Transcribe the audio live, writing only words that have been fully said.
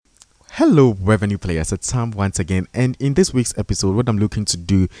Hello, revenue players. It's Sam once again, and in this week's episode, what I'm looking to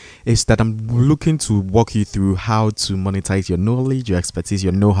do is that I'm looking to walk you through how to monetize your knowledge, your expertise,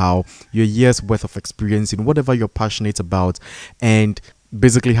 your know-how, your years worth of experience in whatever you're passionate about, and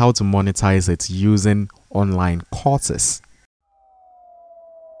basically how to monetize it using online courses.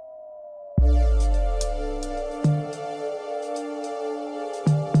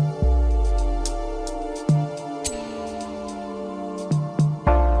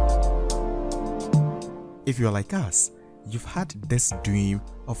 If you're like us, you've had this dream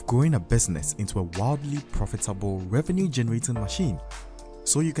of growing a business into a wildly profitable revenue generating machine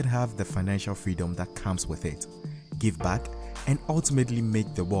so you can have the financial freedom that comes with it, give back, and ultimately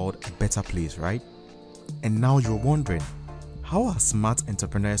make the world a better place, right? And now you're wondering, how are smart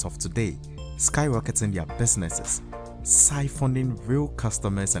entrepreneurs of today skyrocketing their businesses, siphoning real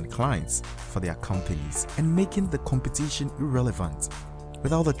customers and clients for their companies, and making the competition irrelevant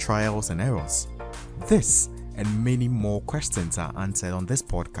without the trials and errors? This and many more questions are answered on this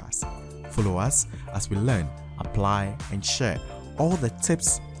podcast. Follow us as we learn, apply, and share all the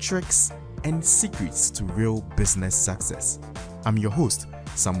tips, tricks, and secrets to real business success. I'm your host,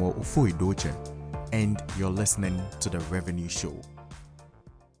 Samuel Ufoidoche, and you're listening to The Revenue Show.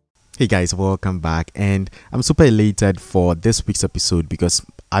 Hey guys, welcome back, and I'm super elated for this week's episode because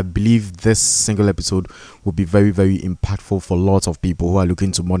I believe this single episode will be very, very impactful for lots of people who are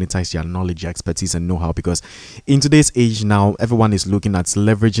looking to monetize their knowledge, their expertise, and know-how. Because in today's age now, everyone is looking at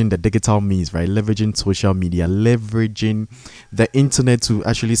leveraging the digital means, right? Leveraging social media, leveraging the internet to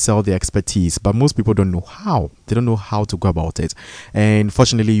actually sell their expertise. But most people don't know how. They don't know how to go about it. And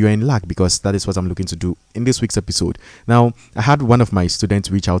fortunately, you're in luck because that is what I'm looking to do in this week's episode. Now, I had one of my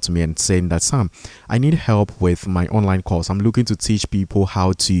students reach out to me and saying that, Sam, I need help with my online course. I'm looking to teach people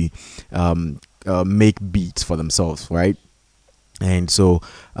how to make beats for themselves, right? And so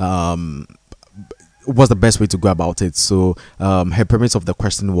what's the best way to go about it? So her premise of the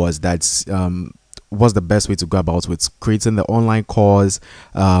question was that what's the best way to go about with creating the online course,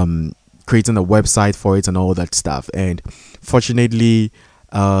 creating a website for it and all that stuff. And fortunately,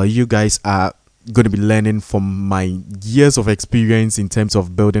 you guys are going to be learning from my years of experience in terms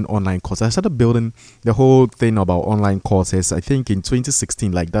of building online courses. I started building the whole thing about online courses, I think in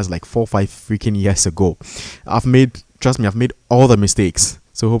 2016, like that's like 4 or 5 freaking years ago. Trust me, I've made all the mistakes.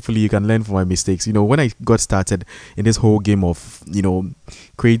 So hopefully you can learn from my mistakes. You know, when I got started in this whole game of,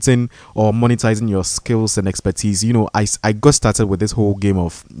 creating or monetizing your skills and expertise, I got started with this whole game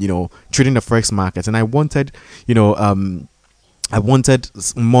of, trading the forex market. And I wanted,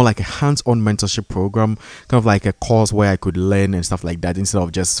 more like a hands-on mentorship program, kind of like a course where I could learn and stuff like that instead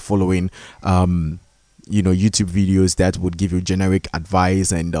of just following, YouTube videos that would give you generic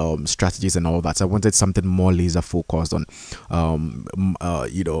advice and strategies and all that. So I wanted something more laser focused on,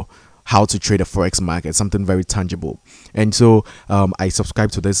 how to trade a forex market, something very tangible. And so I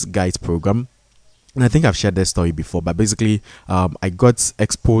subscribed to this guy's program. And I think I've shared this story before, but basically, I got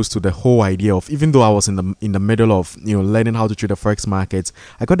exposed to the whole idea of, even though I was in the middle of learning how to trade the forex markets,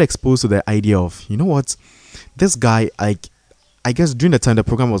 I got exposed to the idea of, this guy, I guess during the time the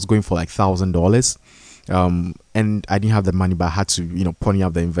program was going for like $1,000, and I didn't have the money, but I had to pony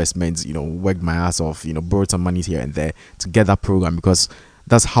up the investments, work my ass off, borrow some money here and there to get that program because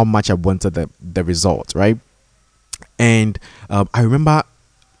that's how much I wanted the result, right? And I remember,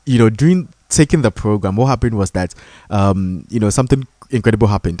 during taking the program, what happened was that something incredible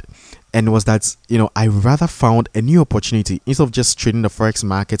happened, and was that I rather found a new opportunity instead of just trading the forex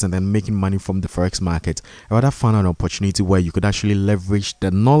market and then making money from the forex market. I rather found an opportunity where you could actually leverage the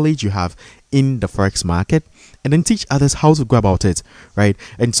knowledge you have in the forex market and then teach others how to go about it, right?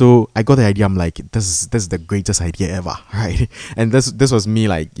 And so I got the idea. I'm like, this is the greatest idea ever, right? And this was me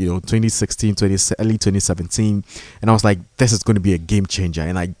like 2016, early 2017, and I was like, this is going to be a game changer.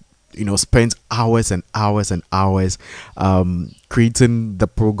 And I spent hours and hours and hours creating the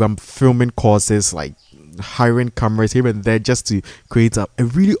program, filming courses, like hiring cameras here and there just to create a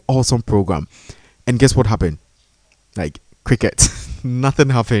really awesome program. And guess what happened? Like cricket. Nothing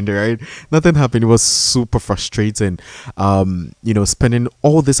happened, right? Nothing happened. It was super frustrating. Spending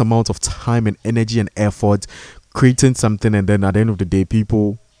all this amount of time and energy and effort creating something, and then at the end of the day,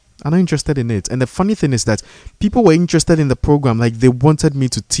 people are not interested in it. And the funny thing is that people were interested in the program, like they wanted me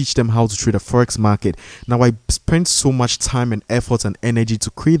to teach them how to trade a forex market. Now I spent so much time and effort and energy to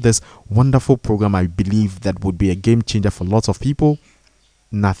create this wonderful program. I believe that would be a game changer for lots of people.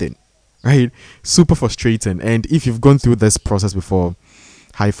 Nothing, right? Super frustrating. And if you've gone through this process before,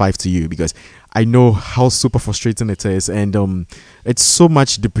 high five to you, because I know how super frustrating it is, and it's so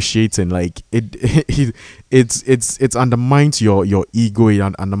much depreciating. Like it undermines your ego. It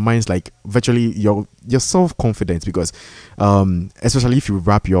undermines like virtually your self confidence, because especially if you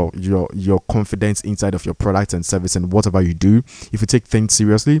wrap your confidence inside of your product and service and whatever you do, if you take things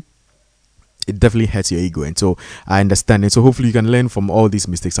seriously, it definitely hurts your ego. And so I understand it. So hopefully you can learn from all these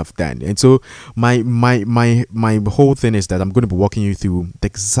mistakes I've done. And so my whole thing is that I'm going to be walking you through the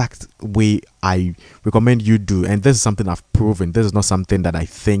exact way I recommend you do. And this is something I've proven. This is not something that I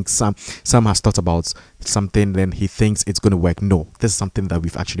think some has thought about something, then he thinks it's going to work. No, this is something that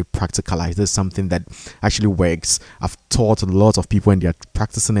we've actually practicalized. This is something that actually works. I've taught a lot of people and they're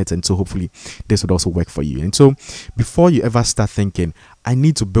practicing it, and so hopefully this would also work for you. And so before you ever start thinking, I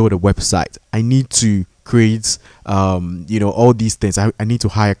need to build a website, I need to create all these things, I need to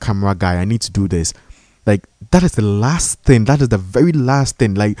hire a camera guy, I need to do this, like that is the last thing, that is the very last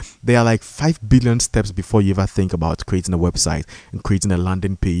thing. Like there are like 5 billion steps before you ever think about creating a website and creating a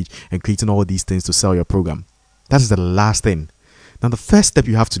landing page and creating all these things to sell your program. That is the last thing. Now the first step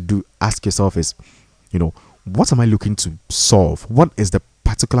you have to do, ask yourself is, what am I looking to solve? What is the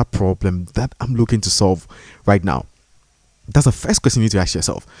particular problem that I'm looking to solve right now? That's the first question you need to ask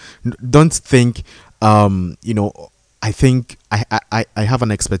yourself. Don't think, I think I have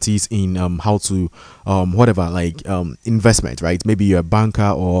an expertise in how to whatever, like investment, right? Maybe you're a banker,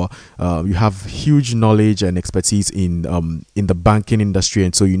 or you have huge knowledge and expertise in the banking industry,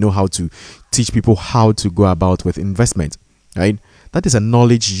 and so you know how to teach people how to go about with investment, right? That is a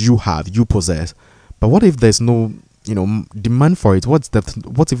knowledge you possess. But what if there's no demand for it? What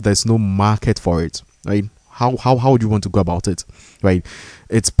if there's no market for it, right? How would you want to go about it, right?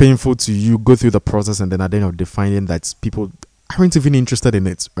 It's painful to you go through the process, and then at the end of defining that people aren't even interested in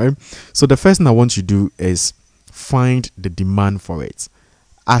it, right? So the first thing I want you to do is find the demand for it.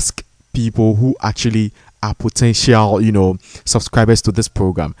 Ask people who actually are potential subscribers to this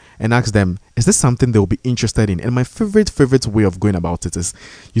program, and ask them, is this something they'll be interested in? And my favorite way of going about it is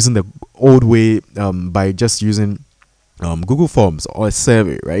using the old way, by just using Google Forms or a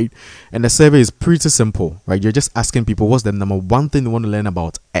survey, right? And the survey is pretty simple, right? You're just asking people, what's the number one thing you want to learn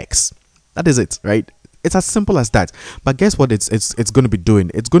about X? That is it, right? It's as simple as that. But guess what? It's going to be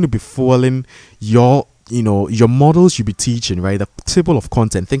doing. It's going to be following your models you be teaching, right? The table of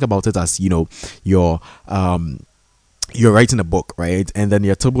content. Think about it as your you're writing a book, right? And then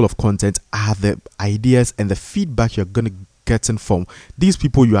your table of content are the ideas and the feedback you're gonna getting from these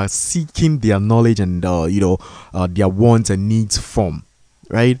people you are seeking their knowledge and their wants and needs from,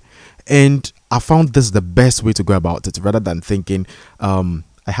 right? And I found this the best way to go about it, rather than thinking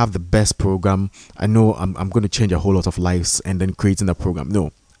I have the best program, I know I'm going to change a whole lot of lives, and then creating a program.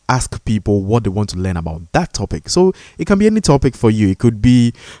 No, ask people what they want to learn about that topic. So it can be any topic for you. It could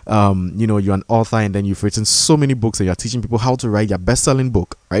be you're an author and then you've written so many books and you're teaching people how to write your best-selling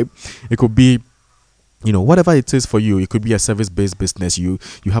book, right? It could be whatever it is for you. It could be a service-based business. You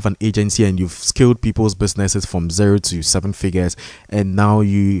have an agency and you've scaled people's businesses from 0 to 7 figures, and now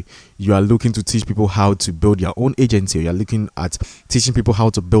you are looking to teach people how to build your own agency. You're looking at teaching people how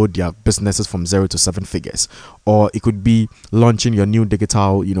to build their businesses from 0 to 7 figures. Or it could be launching your new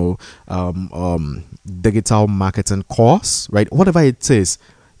digital digital marketing course, right? Whatever it is,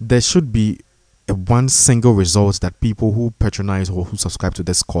 there should be one single result that people who patronize or who subscribe to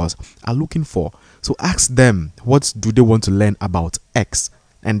this course are looking for. So ask them, what do they want to learn about X?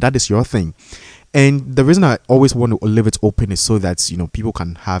 And that is your thing. And the reason I always want to leave it open is so that people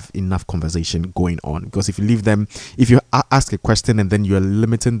can have enough conversation going on. Because if you ask a question and then you're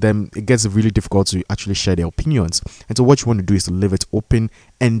limiting them, it gets really difficult to actually share their opinions. And so what you want to do is to leave it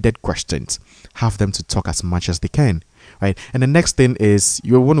open-ended questions. Have them to talk as much as they can, right? And the next thing is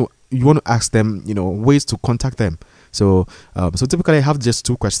you want to ask them ways to contact them. So typically I have just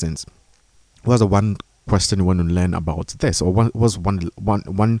 2 questions. What's the one question you want to learn about this, or what was one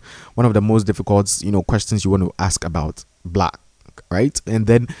of the most difficult questions you want to ask about black, right? And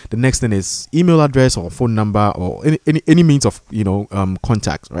then the next thing is email address or phone number or any means of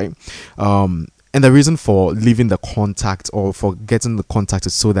contact, right? And the reason for leaving the contact or for getting the contact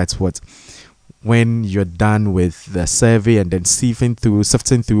is so that's what, when you're done with the survey and then sifting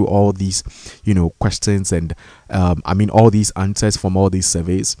through all these questions and all these answers from all these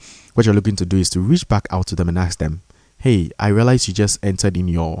surveys, what you're looking to do is to reach back out to them and ask them, hey, I realize you just entered in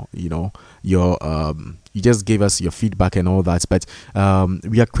your you just gave us your feedback and all that, but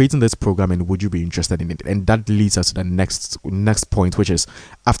we are creating this program and would you be interested in it? And that leads us to the next point, which is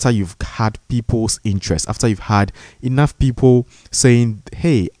after you've had people's interest, after you've had enough people saying,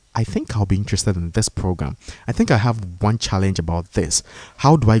 hey, I think I'll be interested in this program. I think I have one challenge about this.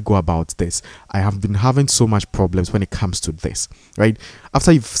 How do I go about this? I have been having so much problems when it comes to this, right?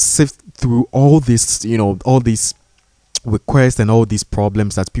 After you've sifted through all this, all these requests and all these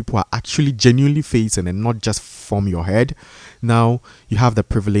problems that people are actually genuinely facing and not just from your head, now you have the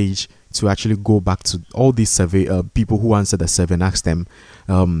privilege to actually go back to all these survey people who answered the survey and ask them,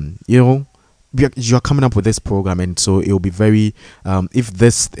 you know, you're coming up with this program, and so it will be very if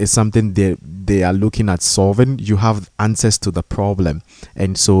this is something they are looking at solving, you have answers to the problem.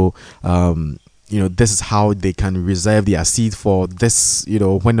 And so this is how they can reserve their seat for this,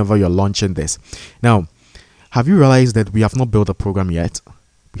 whenever you're launching this. Now, have you realized that we have not built a program yet?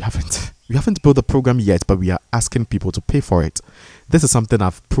 We haven't built a program yet, but we are asking people to pay for it. This is something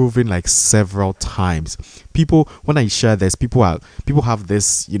I've proven like several times. People, when I share this, people have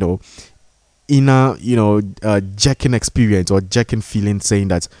this, inner, jerking experience or jerking feeling, saying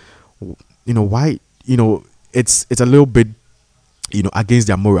that, why, it's a little bit, against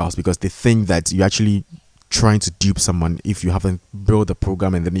their morals, because they think that you're actually trying to dupe someone if you haven't built the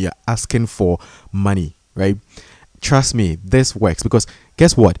program and then you're asking for money, right? Trust me, this works, because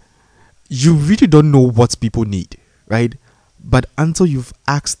guess what? You really don't know what people need, right? But until you've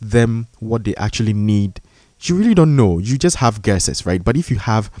asked them what they actually need, you really don't know. You just have guesses, right? But if you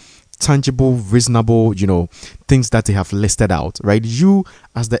have tangible, reasonable, things that they have listed out, right? You,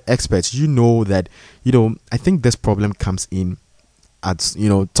 as the experts, you know that, I think this problem comes in at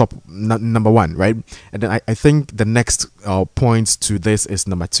top number one, right? And then I think the next point to this is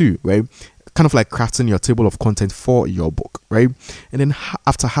number two, right? Kind of like crafting your table of content for your book, right? And then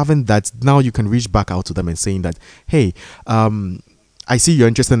after having that, now you can reach back out to them and saying that, hey, I see you're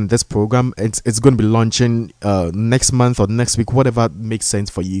interested in this program. It's going to be launching next month or next week, whatever makes sense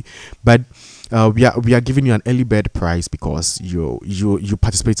for you. But we are giving you an early bird price because you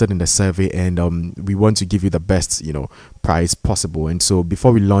participated in the survey, and we want to give you the best price possible. And so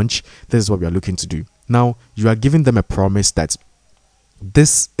before we launch, this is what we are looking to do. Now you are giving them a promise that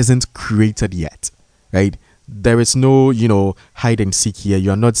this isn't created yet, right? There is no hide and seek here.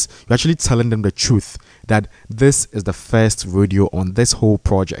 You're actually telling them the truth that this is the first rodeo on this whole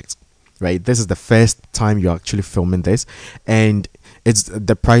project, right? This is the first time you're actually filming this, and it's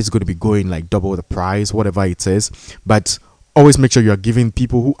the price is going to be going like double the price, whatever it is. But always make sure you're giving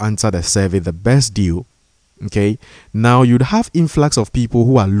people who answer the survey the best deal. Okay, now you'd have influx of people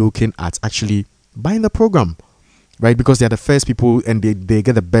who are looking at actually buying the program, right? Because they are the first people and they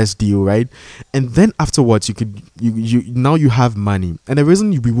get the best deal, right? And then afterwards, you have money. And the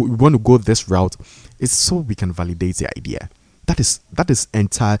reason we want to go this route is so we can validate the idea. That's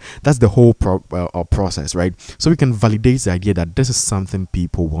the whole process, right? So we can validate the idea that this is something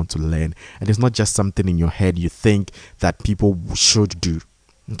people want to learn, and it's not just something in your head you think that people should do.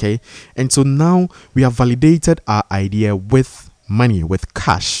 Okay, and so now we have validated our idea with money, with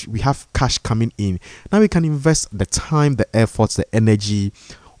cash. We have cash coming in. Now we can invest the time, the efforts, the energy,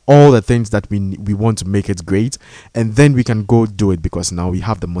 all the things that we want to make it great, and then we can go do it, because now we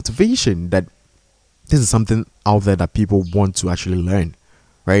have the motivation that this is something out there that people want to actually learn,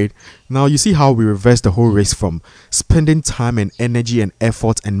 right? Now you see how we reverse the whole race from spending time and energy and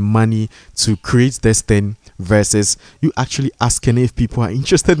effort and money to create this thing, versus you actually asking if people are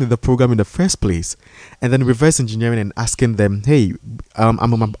interested in the program in the first place, and then reverse engineering and asking them, hey, I'm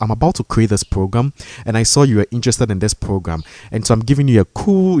about to create this program, and I saw you are interested in this program, and so I'm giving you a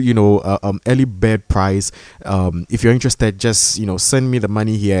cool early bird price. If you're interested, just send me the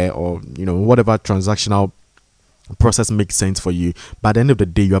money here, or whatever transactional process makes sense for you. But at the end of the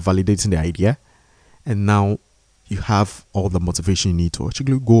day, you are validating the idea, and now you have all the motivation you need to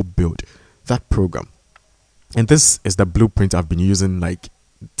actually go build that program. And this is the blueprint I've been using like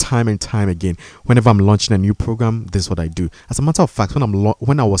time and time again. Whenever I'm launching a new program, this is what I do. As a matter of fact,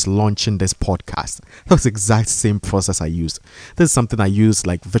 when I was launching this podcast, that was the exact same process I used. This is something I use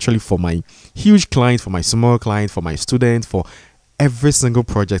like virtually for my huge clients, for my small clients, for my students, for every single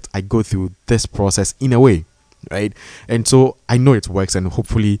project. I go through this process in a way, right? And so I know it works, and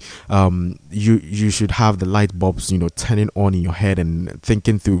hopefully you should have the light bulbs turning on in your head and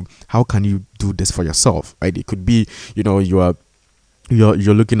thinking through, how can you do this for yourself, right? It could be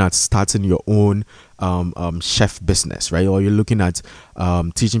you're looking at starting your own chef business, right? Or you're looking at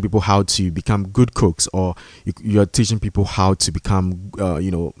teaching people how to become good cooks, or you're teaching people how to become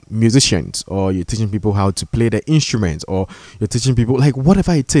musicians, or you're teaching people how to play the instruments, or you're teaching people, like,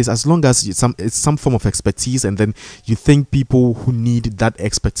 whatever it is, as long as it's some form of expertise, and then you think people who need that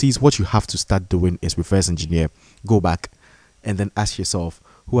expertise, what you have to start doing is reverse engineer. Go back and then ask yourself,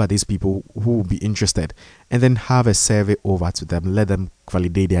 who are these people who will be interested, and then have a survey over to them, let them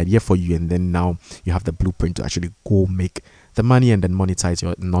validate the idea for you, and then now you have the blueprint to actually go make the money and then monetize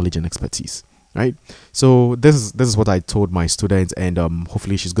your knowledge and expertise. Right. So this is what I told my students, and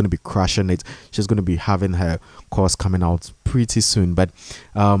hopefully she's going to be crushing it. She's going to be having her course coming out pretty soon, but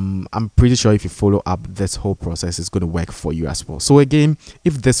I'm pretty sure if you follow up this whole process, it's going to work for you as well. So again,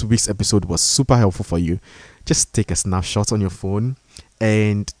 if this week's episode was super helpful for you, just take a snapshot on your phone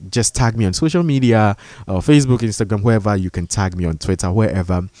and just tag me on social media, Facebook, Instagram, wherever. You can tag me on Twitter,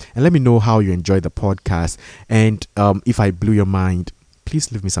 wherever, and let me know how you enjoyed the podcast. And if I blew your mind,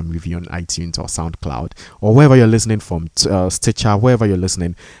 please leave me some review on iTunes or SoundCloud or wherever you're listening from, Stitcher, wherever you're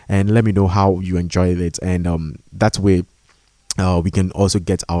listening, and let me know how you enjoyed it. And that way we can also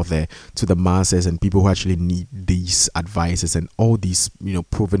get out there to the masses and people who actually need these advices and all these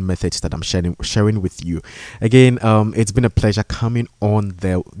proven methods that I'm sharing with you. Again, it's been a pleasure coming on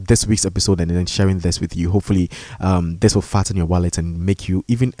this week's episode and then sharing this with you. Hopefully this will fatten your wallet and make you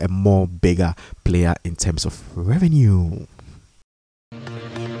even a more bigger player in terms of revenue.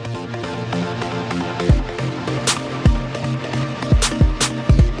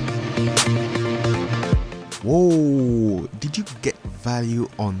 Whoa, did you get value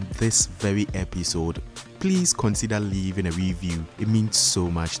on this very episode? Please consider leaving a review. It means so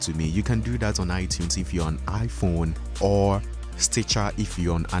much to me. You can do that on iTunes if you're on iPhone, or Stitcher if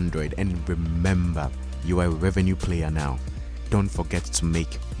you're on Android. And remember, you are a revenue player now. Don't forget to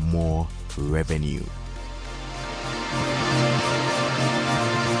make more revenue.